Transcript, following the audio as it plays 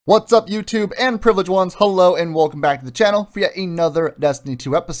What's up YouTube and privileged ones, hello and welcome back to the channel for yet another Destiny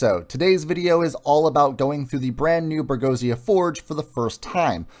 2 episode. Today's video is all about going through the brand new Bergusia Forge for the first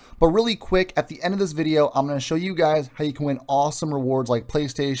time. But really quick, at the end of this video, I'm going to show you guys how you can win awesome rewards like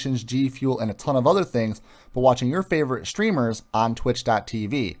PlayStations, G Fuel, and a ton of other things by watching your favorite streamers on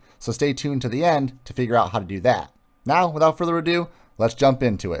twitch.tv. So stay tuned to the end to figure out how to do that. Now, without further ado, let's jump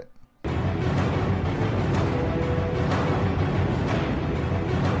into it.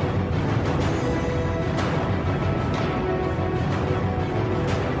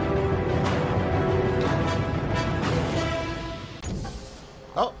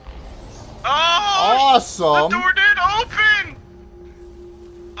 Awesome. The door did open!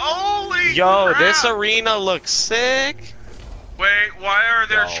 Holy Yo, crap. this arena looks sick. Wait, why are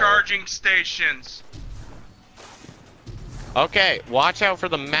there charging stations? Okay, watch out for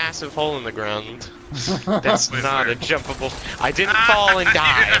the massive hole in the ground. That's not a jumpable. I didn't fall and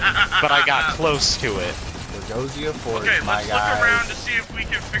die, but I got close to it. Bergusia Forge, Okay, my let's guys. look around to see if we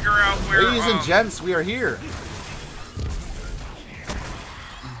can figure out where. Ladies and gents, we are here.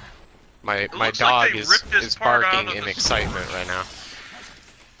 My looks dog like they ripped this is part out barking of in the excitement right now.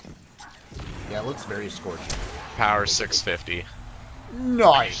 Yeah, it looks very scorching. Power 650. Nice.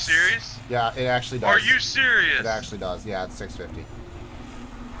 Are you serious? Yeah, it actually does. Are you serious? It actually does. Yeah, it's 650.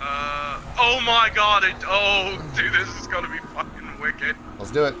 Oh my god, oh, dude, this is gonna be fucking wicked.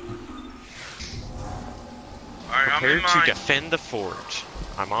 Let's do it. Alright, I'm in Prepare to mine. defend the forge.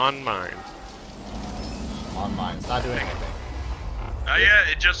 I'm on mine. On mine. It's not doing anything. Not yet,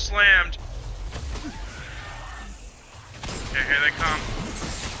 it just slammed. Okay, here they come.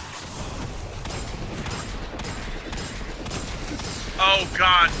 Oh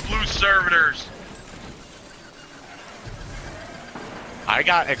god, blue servitors. I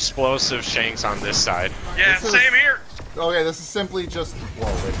got explosive shanks on this side. Yeah, This is- same here. Okay, this is simply just... Whoa,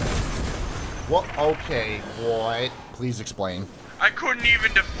 wait a minute. What? Okay, what? Please explain. I couldn't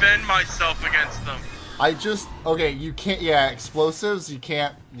even defend myself against them. I just... Okay, you can't... Yeah, explosives, you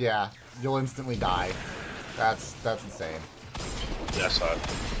can't... Yeah, you'll instantly die. That's insane. Yes,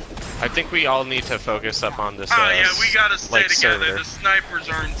 I think we all need to focus up on this. Yeah, we gotta stay like, together. servitor. The snipers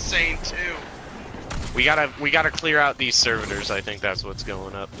are insane too. We gotta clear out these servitors. I think that's what's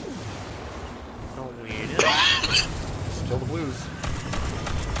going up. Oh, we Just kill the blues.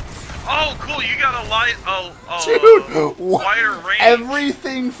 Oh, cool! You got a light. Dude, wider range.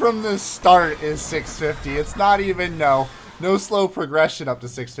 Everything from the start is 650. It's not even no slow progression up to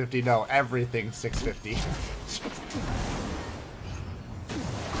 650. No, everything's 650.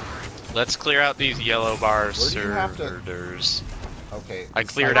 Let's clear out these yellow bar Where do you have to- servitors. Okay. I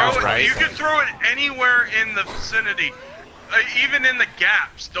cleared Throw out, it- right? You can throw it anywhere in the vicinity, even in the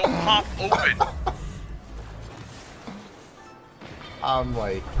gaps. Don't pop open. I'm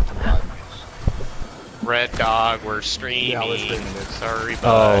like, what? Red dog, we're streaming. Yeah, we're streaming it. Sorry, bud.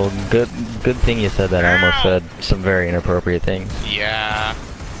 Oh, good thing you said that. I almost Ow! said some very inappropriate things. Yeah,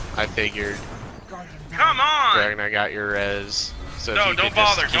 I figured. Come on! Dragon, I got your res. So if No, you don't could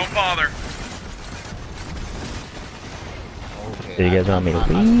just bother. keep- Don't bother. Okay. Do you guys want me to I'm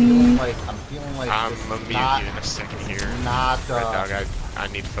feeling like I'm this gonna is mute not, you in a second here. not Red dog, I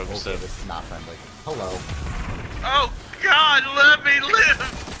need to focus okay, up. this is not friendly. Hello. Oh God, let me live.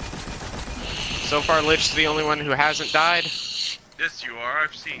 So far, Lich's the only one who hasn't died. Yes, you are.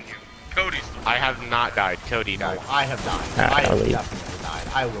 I've seen you. Cody's the I have not died. Cody No, died. I have died. Alright, I I'll have leave. definitely died.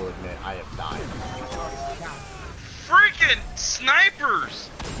 I will admit, I have died. freaking snipers.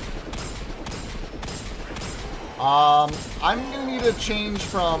 I'm gonna need to change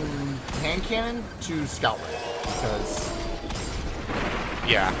from hand cannon to scout rifle because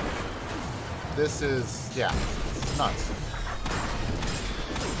Yeah. this is nuts.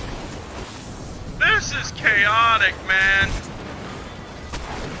 This is chaotic, man.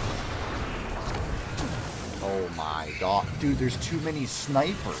 Oh my god, dude! There's too many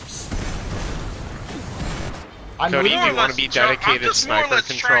snipers. I'm Cody, More do or you want less to be ju- I'm dedicated just more or sniper less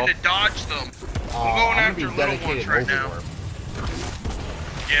control? trying to dodge them. I'm going gonna after be little dedicated ones right now. Overlord.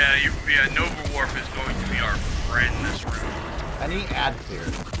 Yeah, Nova Warp is going to be our friend this round. I need ad clear.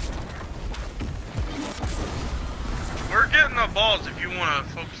 We're getting the balls if you want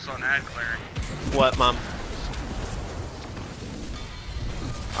to focus on ad clearing. What, Mom?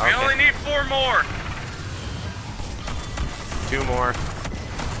 We only need 4 more. 2 more.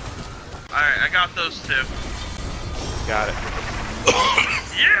 Alright, I got those 2. Got it.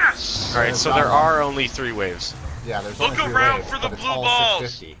 Yes! Alright, so there are only 3 waves. Yeah, there's Look only 3 around waves, for the but it's blue all balls.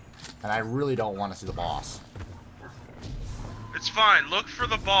 650, and I really don't want to see the boss. It's fine. Look for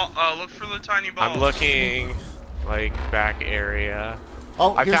the ball. Look for the tiny balls. I'm looking, like, back area.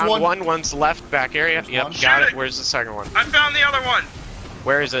 Oh, I here's found one. one's left back area. Here's Yep, one. got Shoot it. it. Where's the second one? I found the other one.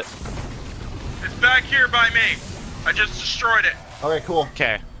 Where is it? It's back here by me. I just destroyed it. Okay, cool.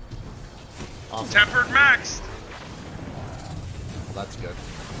 Okay. Awesome. Tempered maxed. Well, that's good.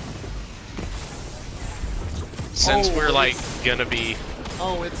 Since Oh, we're like it's- gonna be.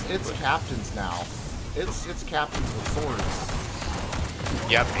 Oh, it's captains now. It's captains with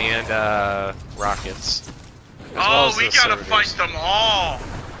swords. Yep, and rockets. As well Oh, as we the gotta servitors. fight them all.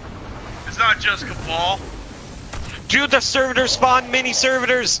 It's not just Cabal. Dude, the servitors spawn mini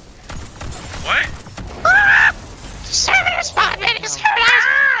servitors. What? Servitors spawn mini servitors.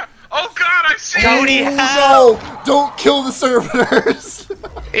 Ah! Oh God, I see. Cody, it. Oh, no! Don't kill the servitors!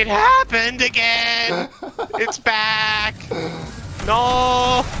 It happened again. It's back.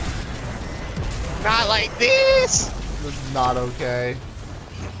 No. Not like this. This is not okay.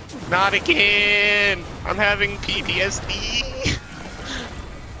 Not again. I'm having PTSD.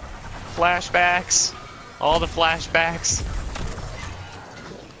 Flashbacks. All the flashbacks.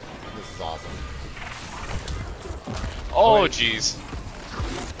 This is awesome. Oh, Wait. jeez.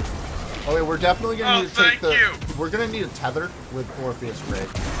 Okay, we're definitely gonna Oh, need to take thank you. We're gonna need a tether with Orpheus rig.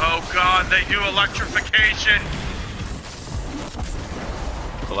 Oh God, they do electrification.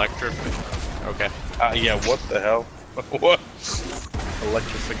 Electric. Okay. Yeah, what the hell? What?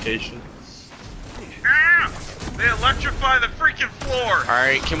 Electrification. Ah! They electrify the freaking floor. All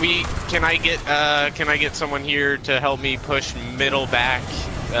right. Can I get someone here to help me push middle back,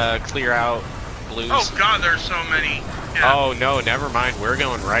 clear out blues? Oh God, there's so many. Yeah. Oh no, never mind. We're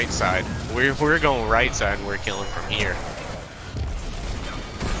going right side. We're going right side and we're killing from here.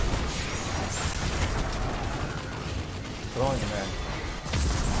 Throwing them in.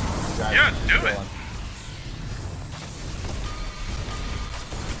 You guys Yeah, keep do it. going.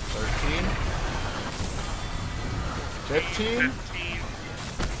 13. 15. 15.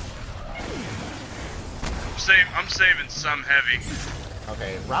 I'm saving some heavy.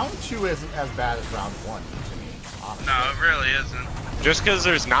 Okay, round 2 isn't as bad as round 1 to me, honestly. No, it really isn't. Just because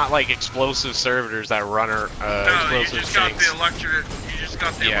there's not like explosive servitors that run No, you explosive just got things. the electric. You just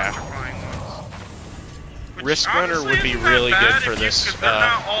got the Yeah. electrifying ones. Which Risk Runner honestly would be isn't that really good bad for if you- this 'cause they're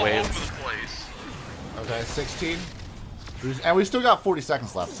not all wave. over the place. Okay, 16. And we still got 40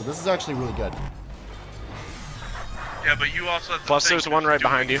 seconds left, so this is actually really good. Yeah, but you also have to Plus, think there's one who's right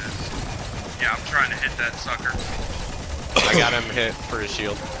doing behind you. this. Yeah, I'm trying to hit that sucker. I got him hit for his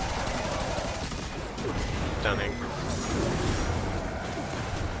shield. Stunning.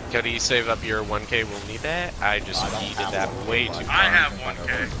 Cody, save up your 1K. We'll need that. I just I don't needed have that one, way but- too I far. have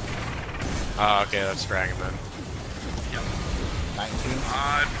 1K. Oh, okay, that's Dragon then. 19.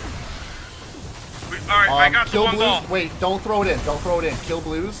 Alright, I got the kill one blues. ball. Wait, don't throw it in. Don't throw it in. Kill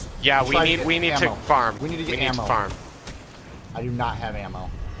blues. Yeah, and we try need to ammo. farm. We need to get ammo. to farm. I do not have ammo.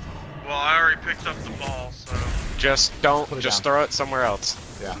 Well, I already picked up the ball, so. Just Put don't. it Just down. throw it somewhere else.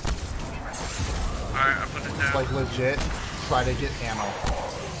 Yeah. Alright, I put it down. Like legit, try to get ammo.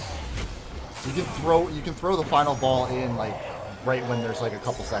 You can throw the final ball in like right when there's like a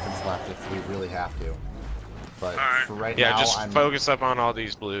couple seconds left if we really have to. But Alright. for right Yeah, now, just I'm focus up on all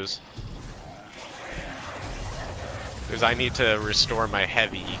these blues. Because I need to restore my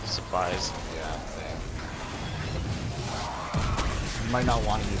heavy supplies. Yeah, same. You might not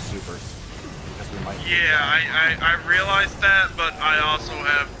want to use supers because we might. Yeah, I realized that, but I also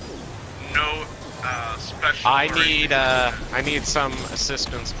have no special. I need some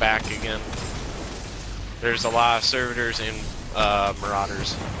assistance back again. There's a lot of servitors and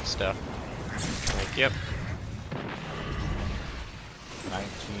marauders and stuff. Like, yep. 19.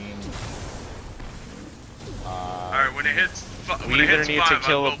 Alright, when it hits, We when it either hits need to 5,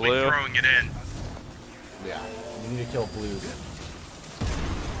 kill I a will blue. be throwing it in. Yeah, you need to kill blues.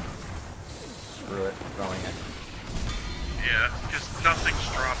 Screw it, throwing it. Yeah, because nothing's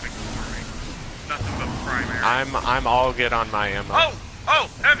dropping for me. Nothing but primary. I'm all good on my ammo. Oh,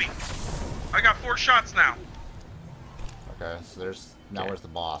 heavy. I got 4 shots now. Okay, so there's now where's the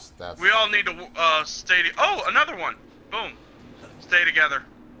boss? That's We all need to stay. Oh, another one. Boom. Stay together.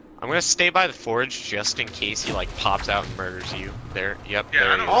 I'm gonna stay by the forge just in case he like pops out and murders you. There, yep, Yeah, I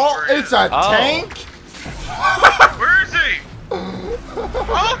there he don't is. know. Oh, it's a Oh. tank. Where is he?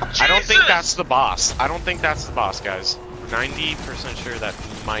 Oh, Jesus! I don't think that's the boss. I don't think that's the boss, guys. 90% sure that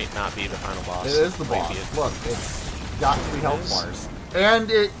might not be the final boss. It is the Might boss. be it. Look, it's got 3 health bars,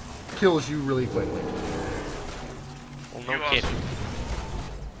 and it kills you really quickly. Well, You no also- kidding.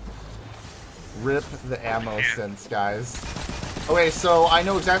 Rip the ammo Yeah. sense, guys. Okay, so I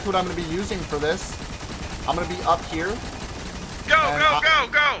know exactly what I'm going to be using for this. I'm going to be up here. Go, And go, go,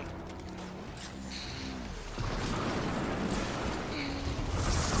 go!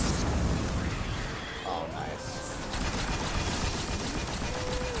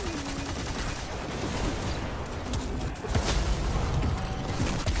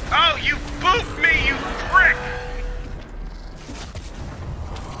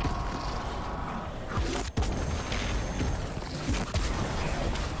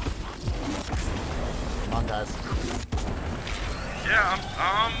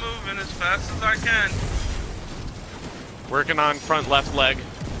 I'm moving as fast as I can. Working on front left leg.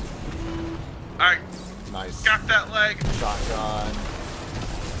 Alright, Nice. got that leg. Shotgun.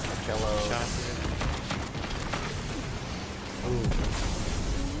 Cello. Ooh.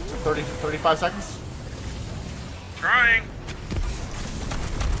 35 seconds. Trying.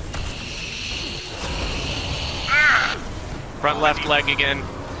 Ah! Front left leg again.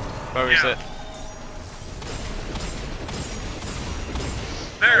 Where is Yeah. it?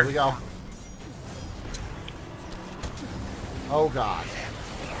 There There. we go. Oh god.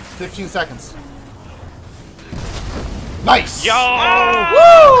 15 seconds. Nice! Yo!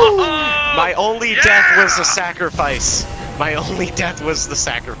 Oh! My only Yeah! death was the sacrifice. My only death was the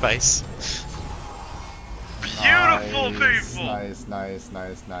sacrifice. Beautiful Nice, people.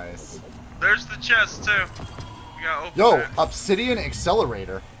 Nice. There's the chest too. We gotta open Yo, that. Obsidian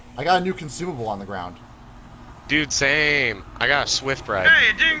Accelerator. I got a new consumable on the ground. Dude, same. I got a swift ride. Hey,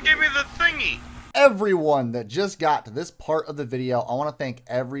 it didn't give me the thingy. Everyone that just got to this part of the video, I want to thank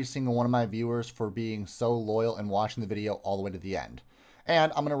every single one of my viewers for being so loyal and watching the video all the way to the end.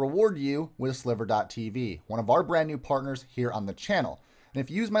 And I'm going to reward you with Sliver.tv, one of our brand new partners here on the channel. And if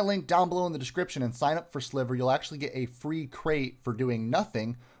you use my link down below in the description and sign up for Sliver, you'll actually get a free crate for doing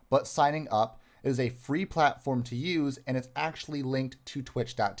nothing but signing up. It is a free platform to use, and it's actually linked to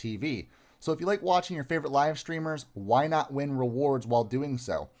Twitch.tv. So if you like watching your favorite live streamers, why not win rewards while doing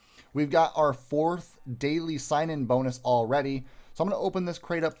so? We've got our 4th daily sign-in bonus already, so I'm going to open this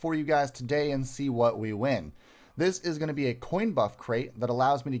crate up for you guys today and see what we win. This is going to be a coin buff crate that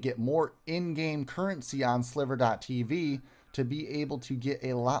allows me to get more in-game currency on Sliver.tv to be able to get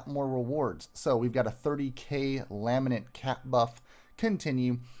a lot more rewards. So we've got a 30k laminate cap buff,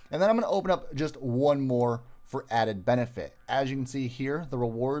 continue, and then I'm going to open up just one more for added benefit. As you can see here, the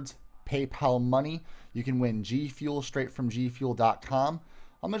rewards, PayPal money. You can win G Fuel straight from gfuel.com.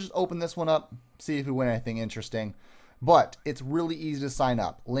 I'm going to just open this one up, see if we win anything interesting. But it's really easy to sign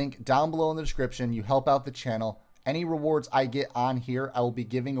up. Link down below in the description. You help out the channel. Any rewards I get on here, I will be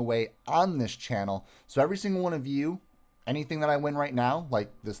giving away on this channel. So every single one of you, anything that I win right now,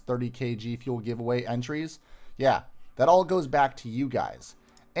 like this 30k G Fuel giveaway entries, yeah, that all goes back to you guys.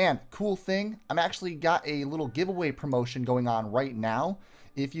 And cool thing, I'm actually got a little giveaway promotion going on right now.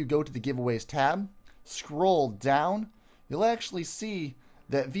 If you go to the giveaways tab, scroll down, you'll actually see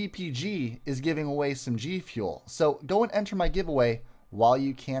that VPG is giving away some G Fuel. So go and enter my giveaway while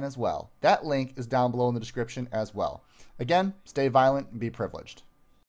you can as well. That link is down below in the description as well. Again, stay violent and be privileged.